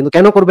বুঝলাম, কিন্তু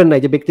কেন করবেন না?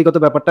 এই যে ব্যক্তিগত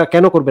ব্যাপারটা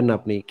কেন করবেন না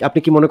আপনি? আপনি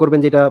কি মনে করবেন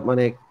যে এটা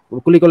মানে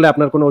কুলি করলে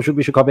আপনার কোনো অসুখ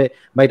বিসুখ হবে,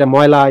 বা এটা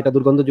ময়লা, এটা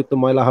দুর্গন্ধযুক্ত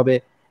ময়লা হবে,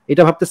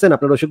 এটা ভাবতেছেন?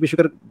 আপনার অসুখ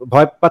বিসুখের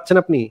ভয় পাচ্ছেন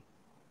আপনি?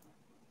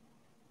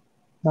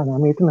 না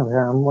আমি এটা না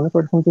ভাইয়া, আমি মনে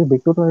করছি যে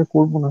ব্যক্তিগত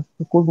করবো না।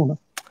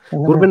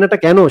 করবেন না, এটা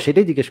কেন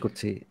সেটাই জিজ্ঞেস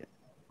করছি।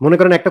 মনে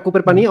করেন একটা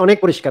কূপের পানি অনেক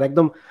পরিষ্কার,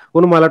 একদম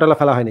কোনো ময়লা টলা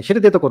ফেলা হয়নি, সেটা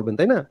দিয়ে তো করবেন,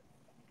 তাই না?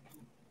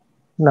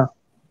 না,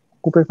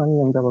 কূপের পানি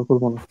আমি ব্যবহার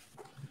করবো না।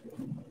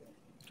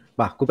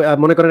 বাহ,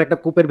 মনে করেন একটা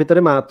কূপের ভিতরে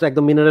মাত্র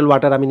একদম মিনারেল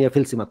ওয়াটার আমি নিয়ে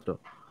ফেলছি মাত্র,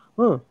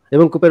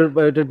 এবং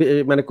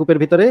কূপের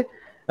ভিতরে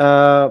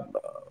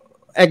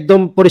একদম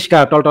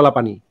পরিষ্কার টলটলা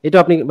পানি, এটা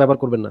আপনি ব্যবহার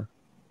করবেন না?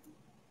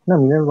 না,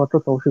 মিনারেল ওয়াটার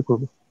তো অবশ্যই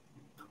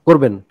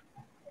করবেন।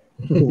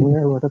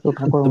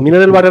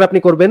 মিনারেল ওয়াটার আপনি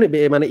করবেন,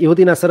 মানে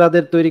ইহুদি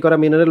নাসারাদের তৈরি করা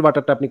মিনারেল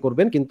ওয়াটারটা আপনি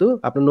করবেন, কিন্তু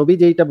আপনার নবী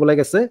যেটা বলে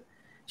গেছে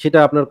সেটা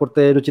আপনার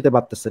করতে রুচিতে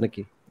বাড়তেছে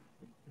নাকি?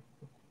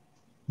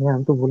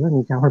 আমি তো বললাম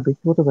যে আমার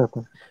ব্যক্তিগত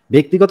ব্যাপার।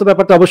 ব্যক্তিগত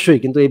ব্যাপার তো অবশ্যই,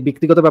 কিন্তু এই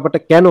ব্যক্তিগত ব্যাপারটা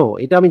কেন,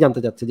 এটা আমি জানতে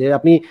চাচ্ছি। যে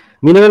আপনি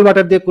মিনারেল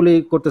ওয়াটার দিয়ে কুলি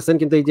করতেছেন,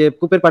 কিন্তু এই যে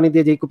কূপের পানি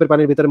দিয়ে, যে কূপের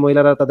পানির ভিতরে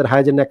মহিলারা তাদের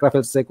হাইজেন ন্যাকড়া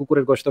ফেলছে,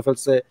 কুকুরের গোশত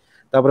ফেলছে,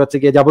 তারপর হচ্ছে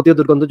গিয়ে যাবতীয়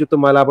দুর্গন্ধযুক্ত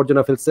ময়লা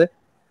আবর্জনা ফেলছে,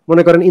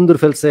 মনে করেন ইন্দুর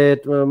ফেলছে,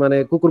 মানে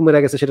কুকুর মরে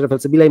গেছে সেটা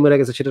ফেলছে, বিলাই মরে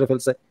গেছে সেটা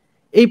ফেলছে,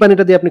 এই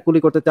পানিটা দিয়ে আপনি কুলি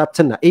করতে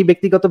চাচ্ছেন না, এই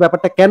ব্যক্তিগত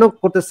ব্যাপারটা কেন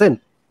করতেছেন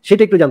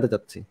সেটা একটু জানতে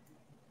চাচ্ছি।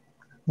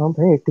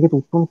 ভাই এর থেকে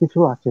উত্তম কিছু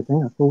আছে, তাই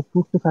না? তো উত্তম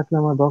কিছু থাকলে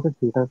আমার দরকার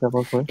কি এটা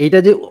ব্যবহার করে? এটা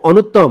যে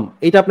অনুত্তম,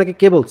 এটা আপনাকে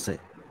কে বলছে?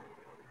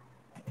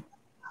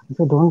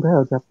 ধরুন ভাই,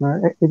 আপনার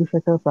এই বিষয়ে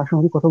একটা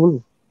প্রাসঙ্গিক কথা বলবো।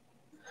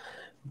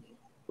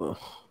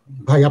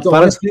 ভাই আপনি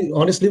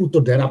অনেস্টলি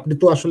উত্তর দেন। আপনি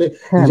তো আসলে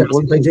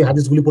ভাই যে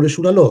হাদিসগুলি পড়ে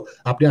শোনালো,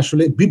 আপনি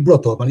আসলে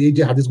বিব্রত, মানে এই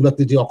যে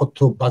হাদিসগুলোতে যে অকথ্য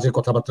বাজে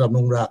কথাবার্তা,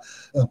 নোংরা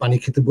পানি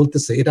খেতে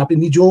বলতেছে, এটা আপনি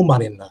নিজেও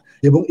মানেন না,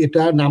 এবং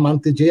এটা না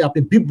মানতে যে আপনি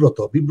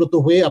বিব্রত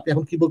হয়ে আপনি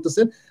এখন কি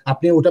বলতেছেন,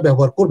 আপনি ওটা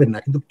ব্যবহার করবেন না।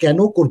 কিন্তু কেন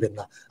করবেন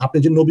না? আপনি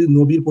যে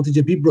নবীর প্রতি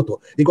যে বিব্রত,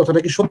 এই কথাটা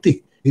কি সত্যি?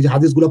 এই যে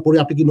হাদিসগুলো পড়ে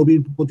আপনি কি নবীর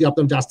প্রতি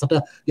আপনার যে আস্থাটা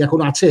এখন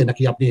আছে,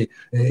 নাকি আপনি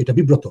এটা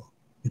বিব্রত?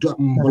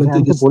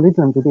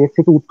 বলেছিলাম যদি এর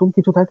থেকে উত্তম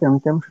কিছু থাকে আমি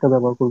কেন সেটা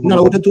ব্যবহার করবো না?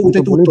 ওটা তো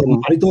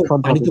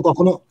পানি তো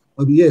কখনো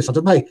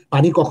সাজ্জাদ ভাই,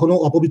 পানি কখনো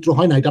অপবিত্র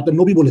হয় না, এটা আপনার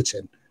নবী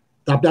বলেছেন।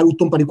 তা আপনি আর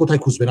উত্তম পানি কোথায়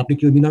খুঁজবেন? আপনি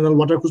কি মিনারেল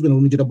ওয়াটার খুঁজবেন?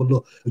 উনি যেটা বললো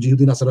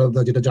ইহুদি নাসারা,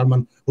 যেটা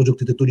জার্মান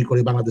প্রযুক্তিতে তৈরি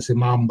করে বাংলাদেশে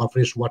মাম বা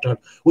ফ্রেশ ওয়াটার,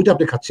 ওইটা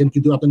আপনি খাচ্ছেন,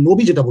 কিন্তু আপনার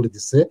নবী যেটা বলে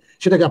দিচ্ছে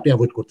সেটাকে আপনি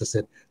অ্যাভয়েড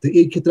করতেছেন। তো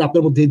এই ক্ষেত্রে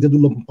আপনার মধ্যে এই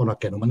দুর্লভপনা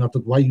কেন? মানে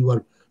অর্থাৎ Y you R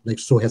like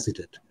so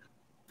hesitate?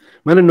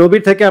 মানে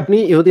নবীর থেকে আপনি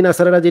ইহুদি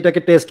নাসারারা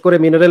যেটাকে টেস্ট করে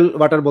মিনারেল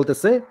ওয়াটার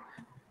বলতেছে,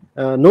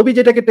 নবী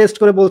যেটাকে টেস্ট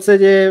করে বলছে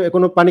যে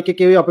কোনো পানিকে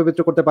কেউই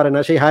অপবিত্র করতে পারে না,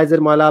 সেই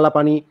হাইজের ময়লা আলা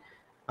পানি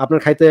আপনার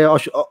খাইতে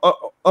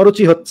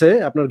অরুচি হচ্ছে,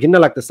 আপনার ঘৃণা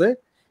লাগতেছে,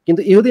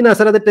 কিন্তু ইহুদি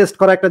নাসারাদের টেস্ট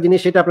করা একটা জিনিস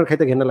সেটা আপনার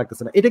খাইতে ঘৃণা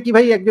লাগতেছে না। এটা কি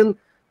ভাই একজন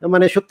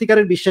মানে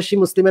সত্যিকারের বিশ্বাসী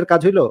মুসলিমের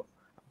কাজ হইলো?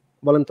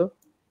 বলেন তো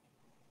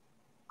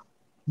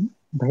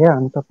ভাইয়া।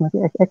 আমি তো আপনাকে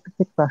একটা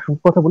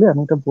প্রাসঙ্গিক কথা বলি,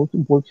 আমি এটা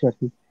বলছি আর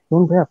কি।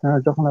 ধরুন ভাই,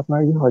 যখন আপনার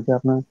হয় যে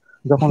আপনার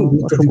যখন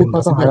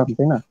হারাম,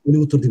 তাই না? উনি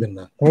উত্তর দিবেন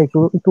না ভাই,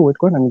 একটু ওয়েট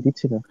করেন, আমি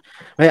দিচ্ছি না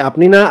ভাই।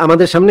 আপনি না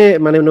আমাদের সামনে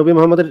মানে নবী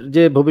মোহাম্মদের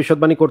যে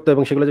ভবিষ্যৎবাণী করতো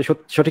এবং সেগুলো যে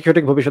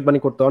সঠিক ভবিষ্যৎবাণী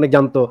করতো, অনেক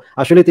জানতো,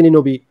 আসলে তিনি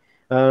নবী,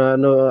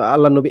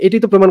 আল্লাহ নবী, এটি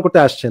তো প্রমাণ করতে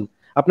আসছেন।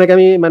 আপনাকে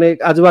আমি মানে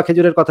আজওয়া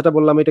খেজুরের কথাটা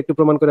বললাম, এটা একটু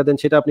প্রমাণ করে দেন,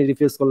 সেটা আপনি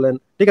রিফিউজ করলেন।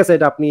 ঠিক আছে,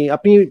 এটা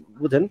আপনি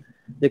বুঝেন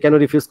যে কেন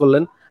রিফিউজ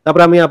করলেন।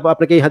 তারপর আমি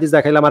আপনাকে এই হাদিস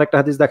দেখাইলাম,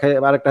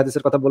 আরেকটা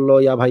হাদিসের কথা বললো,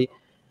 ইয়া ভাই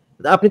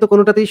আপনি তো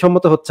কোনোটাতেই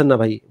সম্মত হচ্ছেন না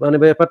ভাই। মানে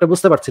ব্যাপারটা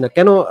বুঝতে পারছি না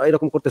কেন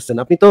এরকম করতেছেন।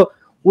 আপনি তো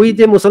ওই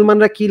যে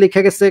মুসলমানরা কি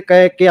লিখে গেছে,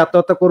 কে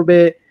আত্মহত্যা করবে,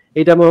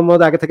 এটা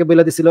মোহাম্মদ আগে থেকে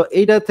বলে দিছিল,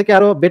 এইটা থেকে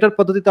আরো বেটার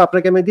পদ্ধতি তো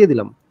আপনাকে আমি দিয়ে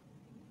দিলাম।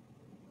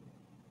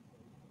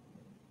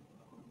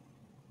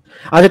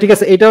 আচ্ছা ঠিক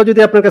আছে, এটাও যদি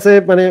আপনার কাছে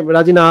মানে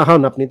রাজি না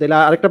হন আপনি, তাহলে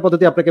আরেকটা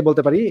পদ্ধতি আপনাকে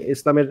বলতে পারি,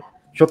 ইসলামের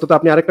সত্যতা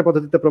আপনি আরেকটা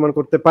পদ্ধতিতে প্রমাণ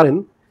করতে পারেন।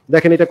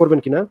 দেখেন এটা করবেন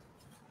কিনা।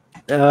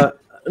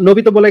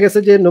 নবী তো বলে গেছে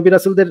যে নবী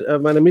রাসূলদের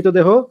মানে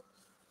মৃতদেহ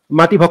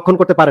মাটি ভক্ষণ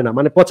করতে পারে না,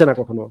 মানে পচে না,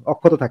 কখনো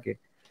অক্ষত থাকে।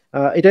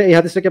 এটা এই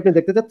হাদিসটাকে আপনি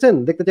দেখতে চাচ্ছেন?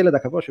 দেখতে চাইলে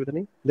দেখাবো, অসুবিধা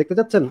নেই। দেখতে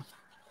চাচ্ছেন?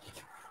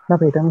 না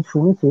ভাই, এটা আমি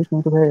শুনেছি,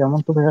 কিন্তু ভাই এমন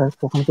তো ভাই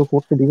কখনো তো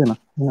করতে দিবে না,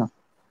 না?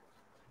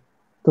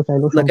 তো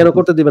চাইলেও না, কেন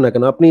করতে দিবে না?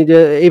 কেন আপনি যে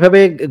এইভাবে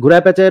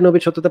ঘুরায় পেঁচায়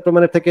নবীর সত্যতা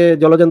প্রমাণের থেকে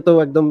জলজন্ত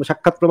একদম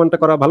সাক্ষাৎ প্রমাণটা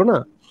করা ভালো না?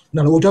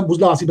 না ওটা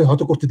বুঝলাম আসিফ ভাই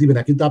হয়তো করতে দিবে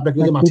না, কিন্তু আপনাকে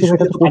ওই যে মাছি কিন্তু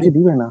এটা তো করতে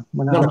দিবে না,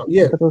 মানে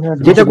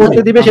যেটা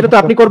করতে দিবে সেটা তো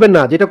আপনি করবেন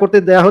না, যেটা করতে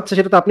দেয়া হচ্ছে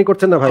সেটা তো আপনি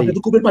করছেন না ভাই। আপনি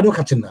তো কূপের পানিও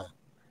খাচ্ছেন না।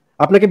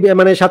 আপনাকে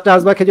মানে 7টা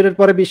আজবা খেজুরের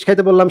পরে বিষ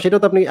খাইতে বললাম, সেটা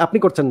তো আপনি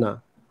করছেন না।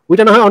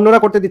 ওইটা না হয় অন্যরা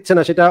করতে দিচ্ছে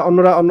না, সেটা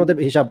অন্যদের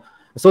হিসাব,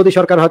 সৌদি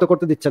সরকার হয়তো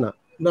করতে দিচ্ছে না,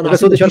 এটা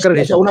সৌদি সরকারের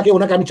হিসাব।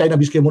 ওনাকে আমি চাই না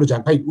বিষ খেয়ে মরে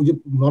যান ভাই। ওই যে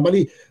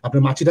নরমালি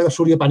আপনার মাছিটা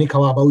সরিয়ে পানি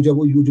খাওয়া বা ওই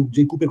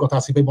যে কূপের কথা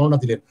আসিফ ভাই বর্ণনা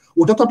দিলেন,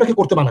 ওটা তো আপনাকে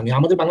করতে মানানি।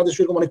 আমাদের বাংলাদেশে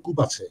এরকম অনেক কূপ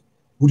আছে,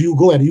 would you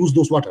go and use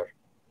those water?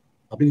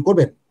 আপনি কি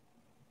করবেন?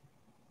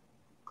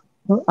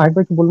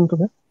 আরেকবার কি বলুন তো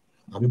ভাই।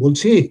 আমি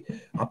বলছি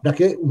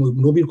আপনাকে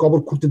নবীর কবর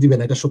খুঁড়তে দিবে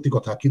না, এটা সত্যি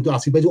কথা, কিন্তু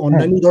আসিফ ভাই যে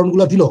অনলাইন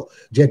উদাহরণগুলো দিল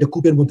যে একটা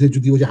কূপের মধ্যে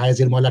যদি ওই যে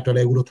হায়াজের ময়লা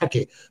টয়লা এগুলো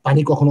থাকে, পানি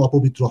কখনো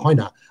অপবিত্র হয়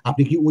না,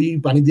 আপনি কি ওই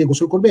পানি দিয়ে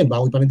গোসল করবেন বা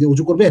ওই পানি দিয়ে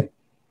ওযু করবেন?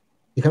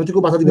 এখানে থেকে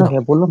বাধা দিবেন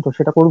না। বললাম তো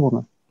সেটা করব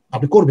না।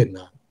 আপনি করবেন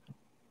না,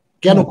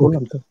 কেন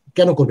করবেন?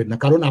 কেন করবেন না?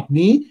 কারণ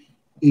আপনি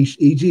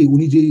এই যে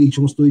উনি যে এই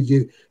সমস্ত এই যে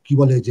কি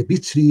বলে যে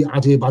বিশ্রী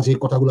আজে বাজে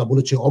কথাগুলো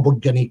বলেছে,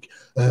 অবৈজ্ঞানিক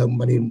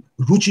মানে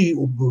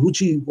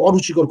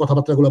অরুচিকর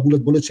কথাবার্তাগুলো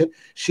বলেছেন,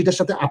 সেটার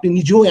সাথে আপনি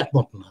নিজেও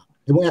একমত না,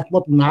 এবং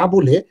একমত না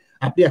বলে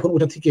আপনি এখন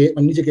ওটা থেকে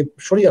নিজেকে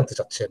সরিয়ে আনতে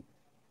চাচ্ছেন,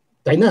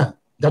 তাই না?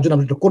 যার জন্য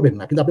আপনি এটা করবেন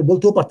না। কিন্তু আপনি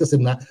বলতেও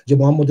পারতেছেন না যে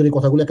মোহাম্মদের এই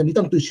কথাগুলো একটা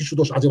নিতান্তই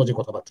শিশুদোষ আজে বাজে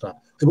কথাবার্তা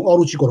এবং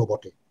অরুচিকরও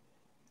বটে,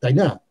 তাই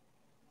না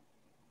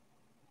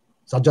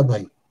সাজ্জাদ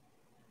ভাই?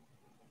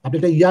 আপনি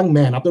একটা ইয়াং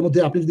ম্যান, আপনার মধ্যে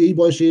আপনি যদি এই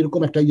বয়সে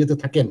এরকম একটা ইয়েতে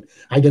থাকেন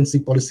আইডেন্টিটি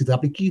পলিসিতে,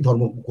 আপনি কি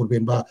ধর্ম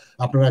করবেন বা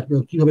আপনারা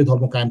কিভাবে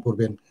ধর্ম কায়েম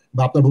করবেন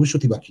বা আপনার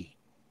ভবিষ্যৎই বাকি?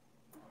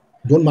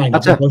 ডোন্ট মাইন্ড,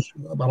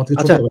 আমাদের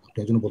ছোট হবে আপনি,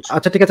 এজন্য বলছি।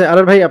 আচ্ছা ঠিক আছে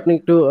আলার ভাই, আপনি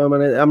একটু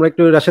মানে আমরা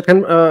একটু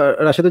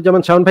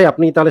রাশেদুজ্জামান শাওন ভাই,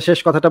 আপনি তাহলে শেষ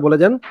কথাটা বলে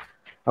যান,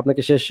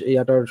 আপনাকে শেষ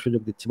ইয়াটার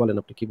সুযোগ দিচ্ছি, বলেন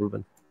আপনি কি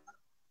বলবেন।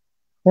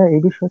 হ্যাঁ,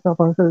 এই বিষয়টা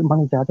আপাতত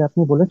মানে যা যা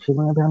আপনি বলেন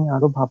সেগুলো আমি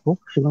আরো ভাববো,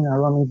 সেগুলো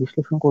আরো আমি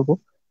বিশ্লেষণ করব,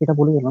 এটা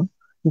বলে গেলাম।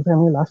 কিন্তু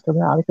আমি লাস্ট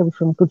আরেকটা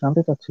বিষয় একটু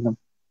জানতে চাচ্ছিলাম।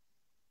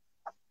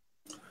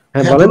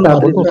 হ্যাঁ বলেন,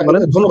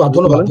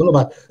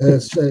 ধন্যবাদ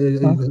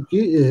কি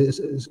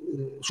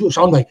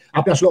শাওন ভাই,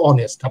 আপনি আসলে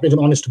অনেস্ট, আপনি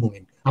একজন অনেস্ট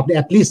মুমিন, আপনি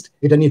অ্যাট লিস্ট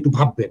এটা নিয়ে একটু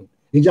ভাববেন।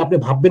 এই যে আপনি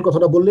ভাববেন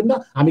কথাটা বললেন না,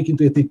 আমি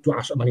কিন্তু এতে একটু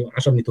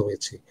আশান্বিত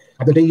হয়েছি।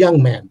 আপনি একটা ইয়াং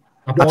ম্যান,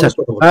 আপনি অনেস্ট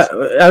কথা বলেছেন।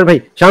 আর ভাই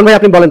শাওন ভাই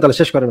আপনি বলেন, তাহলে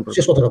শেষ করেন,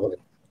 শেষ কথাটা বলেন।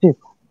 ঠিক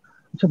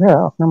আচ্ছা ভাইয়া,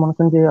 আপনার মনে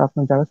করেন যে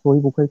আপনার যারা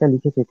সহিহ বুখারীটা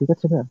লিখেছে, ঠিক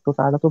আছে ভাইয়া, তো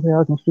তারা তো ভাইয়া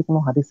নিশ্চয়ই কোনো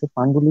হাদিসের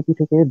পাণ্ডুলিপি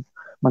থেকে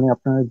মানে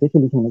আপনার দেখে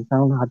লিখেনি,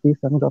 কারণ হাদিস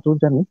আমি যতদূর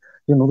জানি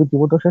যে নবীর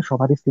জীবদ্দশায় সব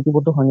হাদিস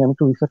লিপিবদ্ধ হয়নি। আমি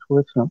একটু রিসার্চ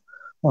করেছিলাম,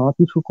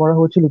 কিছু করা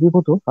হয়েছে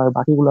লিপিবদ্ধ, আর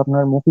বাকিগুলো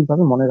আপনার মৌখিক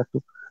ভাবে মনে রাখতো।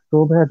 তো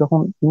ভাইয়া যখন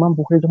ইমাম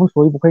বুখারী যখন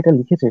সহিহ বুখারীটা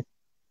লিখেছে,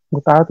 তো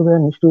তারা তো ভাইয়া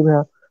নিশ্চয়ই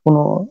ভাইয়া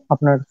কোনো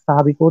আপনার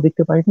সাহাবিকেও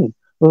দেখতে পায়নি।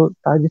 তো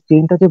তার যে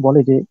চেইনটা যে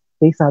বলে যে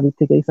এই সাহাবি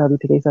থেকে এই সাহাবি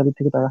থেকে এই সাহাবি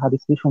থেকে তারা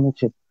হাদিসটি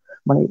শুনেছে,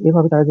 মানে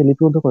এভাবে তারা যে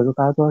লিপিবদ্ধ করে, তো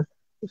তারা তো আর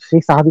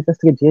সেই সাহাবির কাছ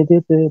থেকে যে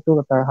তো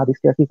তার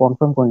হাদিসটি আর কি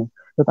কনফার্ম করেনি।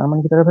 তো তার মানে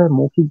কি তারা ভাই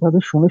মৌখিক ভাবে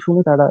শুনে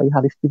শুনে তারা এই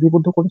হাদিস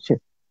লিপিবদ্ধ করেছে?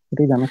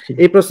 এটাই জানাচ্ছি।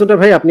 এই প্রশ্নটা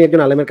ভাই আপনি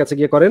একজন আলেমের কাছে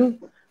গিয়ে করেন,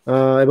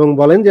 এবং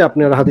বলেন যে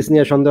আপনার হাদিস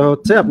নিয়ে সন্দেহ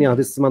হচ্ছে, আপনি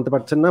হাদিস মানতে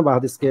পারছেন না, বা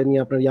হাদিসকে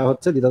নিয়ে আপনার ইয়া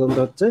হচ্ছে, দ্বিধাদ্বন্দ্ব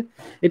হচ্ছে,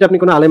 এটা আপনি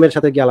কোনো আলেমের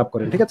সাথে গিয়ে আলাপ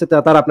করেন, ঠিক আছে?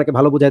 তারা আপনাকে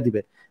ভালো বুঝাই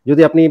দিবে।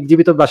 যদি আপনি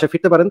জীবিত বাসায়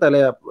ফিরতে পারেন তাহলে,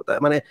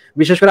 মানে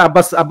বিশেষ করে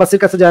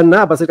আব্বাসির কাছে যান না,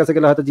 আব্বাসির কাছে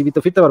গেলে হয়তো জীবিত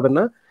ফিরতে পারবেন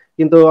না,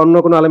 কিন্তু অন্য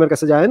কোনো আলেমের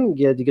কাছে যান,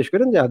 গিয়ে জিজ্ঞেস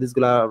করেন যে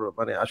হাদিসগুলা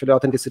মানে আসলে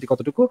অথেন্টিসিটি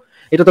কতটুকু।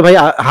 এটা তো ভাই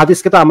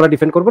হাদিসকে তো আমরা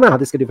ডিফেন্ড করবো না,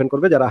 হাদিসকে ডিফেন্ড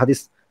করবে যারা হাদিস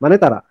মানে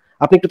তারা।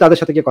 আপনি একটু তাদের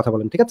সাথে গিয়ে কথা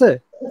বলেন, ঠিক আছে?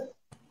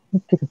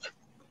 ঠিক আছে।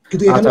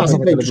 কিন্তু এখানে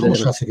একটু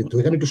সমস্যা আছে, কিন্তু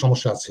এখানে একটু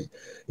সমস্যা আছে।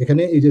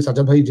 এখানে এই যে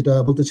সাজ্জাদ ভাই যেটা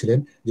বলতেছিলেন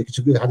যে কিছু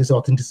হাদিসের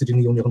অথেন্টিসিটি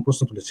নিয়ে উনি এখন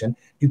প্রশ্ন তুলেছেন,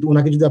 কিন্তু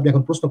ওনাকে যদি আপনি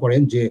এখন প্রশ্ন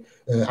করেন যে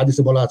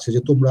হাদিসে বলা আছে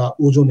যে তোমরা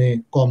ওজনে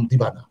কম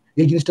দিবা না,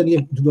 এই জিনিসটা নিয়ে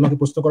যদি ওনাকে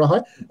প্রশ্ন করা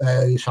হয়,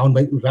 শাওন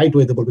ভাই রাইট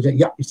ওয়েতে বলবে যে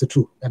ইয়া ইটস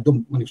ট্রু, একদম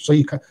মানে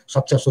সহি,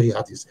 সাচ্চা সহি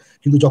হাদিস।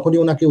 কিন্তু যখনই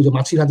ওনাকে ওই যে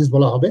মাছির হাদিস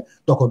বলা হবে,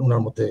 তখন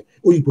ওনার মধ্যে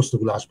ওই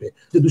প্রশ্নগুলো আসবে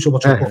যে 200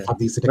 বছর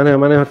হাদিস, এটা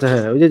মানে হচ্ছে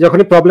হ্যাঁ, ওই যে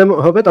যখনই প্রবলেম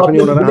হবে তখনই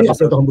ওনারা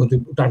তখন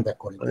টার্ন ব্যাক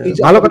করেন।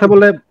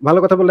 ভালো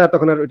কথা বললে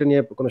তখন আর ওইটা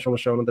নিয়ে কোনো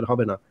সমস্যা আমাদের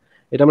হবে না,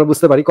 এটা আমরা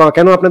বুঝতে পারি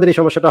কেন আপনাদের এই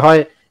সমস্যাটা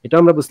হয়। এটা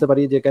আমরা বুঝতে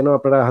পারি যে কেন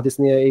আপনারা হাদিস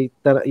নিয়ে এই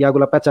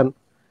ইয়াগুলা পেঁচান,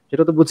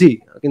 সেটা তো বুঝি,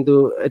 কিন্তু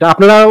এটা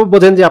আপনারাও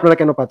বোঝেন যে আপনারা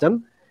কেন পেঁচান,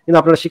 কিন্তু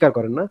আপনারা স্বীকার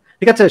করেন না।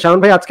 ঠিক আছে শাওন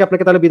ভাই, আজকে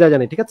আপনাকে তাহলে বিদায়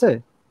জানাই, ঠিক আছে?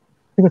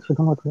 ঠিক আছে,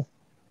 ধন্যবাদ।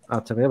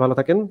 আচ্ছা ভাই, ভালো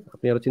থাকেন,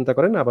 আপনি আরো চিন্তা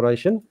করেন, আবার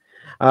আসেন।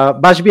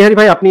 বাসবিহারী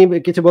ভাই, আপনি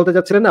কিছু বলতে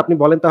যাচ্ছিলেন, আপনি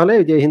বলেন তাহলে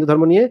যে হিন্দু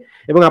ধর্ম নিয়ে,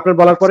 এবং আপনার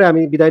বলার পরে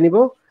আমি বিদায় নিব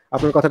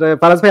আপনার কথাটা।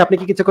 ফারাজ ভাই, আপনি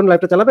কি কিছুক্ষণ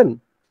লাইভটা চালাবেন?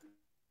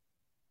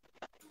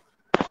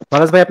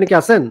 ফারাজ ভাই, আপনি কি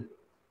আছেন?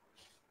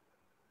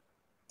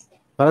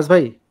 ফারাজ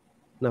ভাই,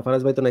 না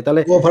ফারাজ ভাই তো নাই।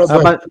 তাহলে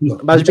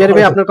বাসবিহারী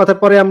ভাই, আপনার কথার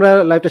পরে আমরা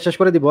লাইভটা শেষ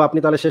করে দিব, আপনি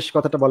তাহলে শেষ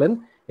কথাটা বলেন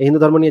এই হিন্দু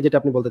ধর্ম নিয়ে যেটা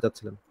আপনি বলতে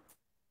চাচ্ছিলেন।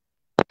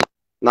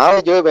 না,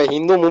 ওই যে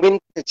হিন্দু মুমিন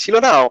ছিল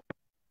না,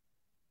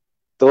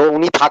 তো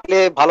উনি থাকলে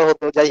ভালো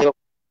হতো। যাই হোক,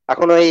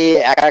 এখন ওই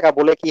একা একা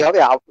বলে কি হবে,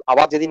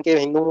 আবার যেদিনকে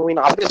হিন্দু মুমিন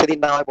আসবে সেদিন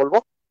না হয় বলবো,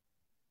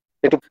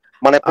 একটু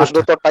মানে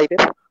প্রশ্নোত্তর টাইপের।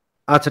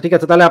 আচ্ছা ঠিক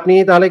আছে, তাহলে আপনি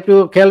তাহলে একটু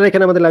খেয়াল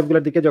রাখেন আমাদের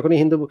লাইভগুলোর দিকে, যখনই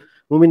হিন্দু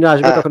মুমিনরা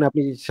আসবে তখন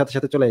আপনি সাথে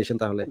সাথে চলে আসেন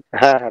তাহলে।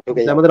 হ্যাঁ,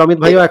 আমাদের অমিত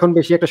ভাইও এখন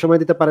বেশি একটা সময়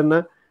দিতে পারেন না,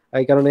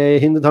 এই কারণে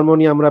হিন্দু ধর্ম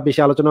নিয়ে আমরা বেশি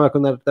আলোচনা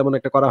এখন আর তেমন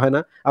একটা করা হয়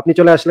না। আপনি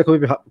চলে আসলে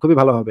খুবই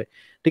ভালো হবে।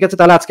 ঠিক আছে,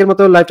 তাহলে আজকের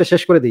মতো লাইভটা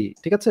শেষ করে দিই।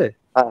 ঠিক আছে,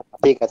 হ্যাঁ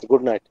ঠিক আছে,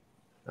 গুড নাইট।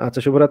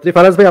 আচ্ছা, শুভরাত্রি।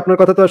 ফারাজ ভাই, আপনার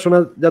কথা তো আর শোনা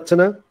যাচ্ছে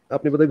না,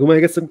 আপনি বোধহয়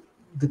ঘুমিয়ে গেছেন।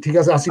 ঠিক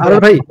আছে, আসিফ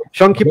ভাই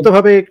সংক্ষিপ্ত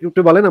ভাবে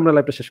একটু বলেন, আমরা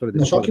লাইভটা শেষ করে দিই।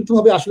 সংক্ষিপ্ত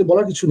ভাবে আসলে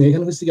বলার কিছু নেই।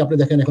 এখানে হচ্ছে কি, আপনি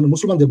দেখেন এখন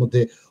মুসলমানদের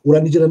মধ্যে ওরা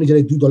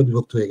নিজেরাই দুই দলে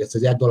বিভক্ত হয়ে গেছে,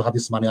 যে এক দল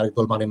হাদিস মানে, আরেক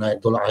দল মানে না, এক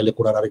দল আহলে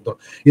কোরআন, আরেক দল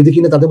এদিকে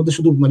না। তাদের মধ্যে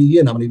শুধু মানে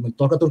না মানে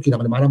তর্কাতর্কি না,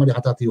 মানে মারামারি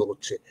হাতাহাতিও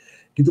হচ্ছে।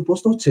 কিন্তু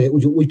প্রশ্ন হচ্ছে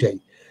ওইটাই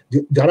যে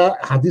যারা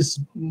হাদিস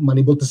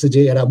মানে বলতেছে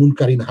যে এরা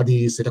মুনকারিন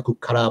হাদিস, এটা খুব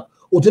খারাপ,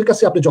 ওদের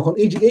কাছে আপনি যখন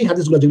এই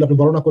হাদিসগুলো যেগুলো আপনি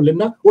বর্ণনা করলেন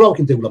না, ওরাও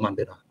কিন্তু এগুলো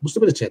মানবে না। বুঝতে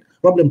পেরেছেন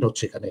প্রবলেমটা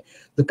হচ্ছে এখানে?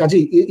 তো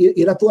কাজেই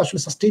এরা তো আসলে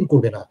সাস্টেইন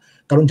করবে না।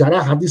 কারণ যারা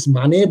হাদিস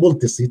মানে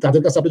বলতেছি,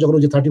 তাদের কাছে আপনি যখন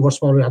ওই যে 30 হর্স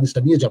পাওয়ারের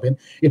হাদিসটা নিয়ে যাবেন,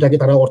 এটাকে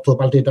তারা অর্থ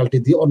পাল্টে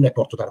দিয়ে অন্য একটা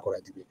অর্থ দাঁড়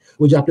করায় দিবে।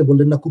 ওই যে আপনি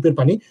বললেন না কূপের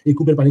পানি, এই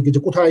কূপের পানিকে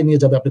যে কোথায় নিয়ে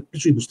যাবে আপনি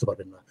কিছুই বুঝতে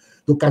পারবেন না।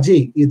 তো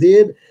কাজেই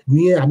এদের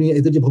নিয়ে আমি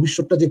এদের যে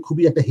ভবিষ্যৎটা যে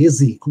খুবই একটা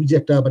হেজি, খুবই যে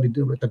একটা মানে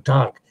একটা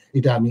ডার্ক,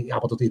 এটা আমি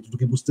আপাতত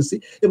এতটুকু বুঝতেছি।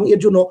 এবং এর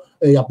জন্য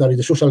আপনার এই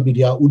যে সোশ্যাল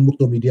মিডিয়া,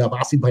 উন্মুক্ত মিডিয়া বা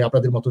আসিফ ভাই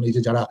আপনাদের মতন এই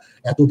যে যারা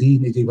এতদিন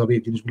এই যেভাবে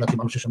জিনিসগুলোকে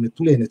মানুষের সামনে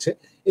তুলে এনেছে,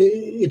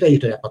 এটাই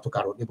একমাত্র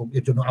কারণ। এবং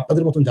এর জন্য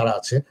আপনাদের মতন যারা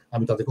আছে,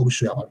 আমি তাদেরকে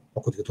অবশ্যই আমার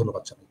পক্ষ থেকে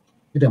ধন্যবাদ জানাই।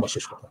 এটা আমার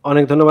শেষ কথা।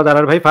 অনেক ধন্যবাদ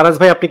আরার ভাই। ফারাজ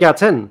ভাই, আপনি কি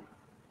আছেন?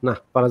 না,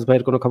 ফারাজ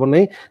ভাইয়ের কোনো খবর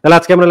নেই। তাহলে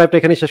আজকে আমরা লাইভটা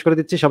এখানে শেষ করে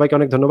দিচ্ছি। সবাইকে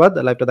অনেক ধন্যবাদ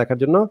লাইভটা দেখার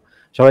জন্য।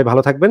 সবাই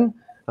ভালো থাকবেন,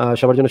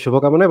 সবার জন্য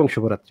শুভকামনা এবং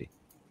শুভরাত্রি।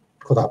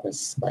 খোদা হাফেজ,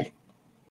 বাই।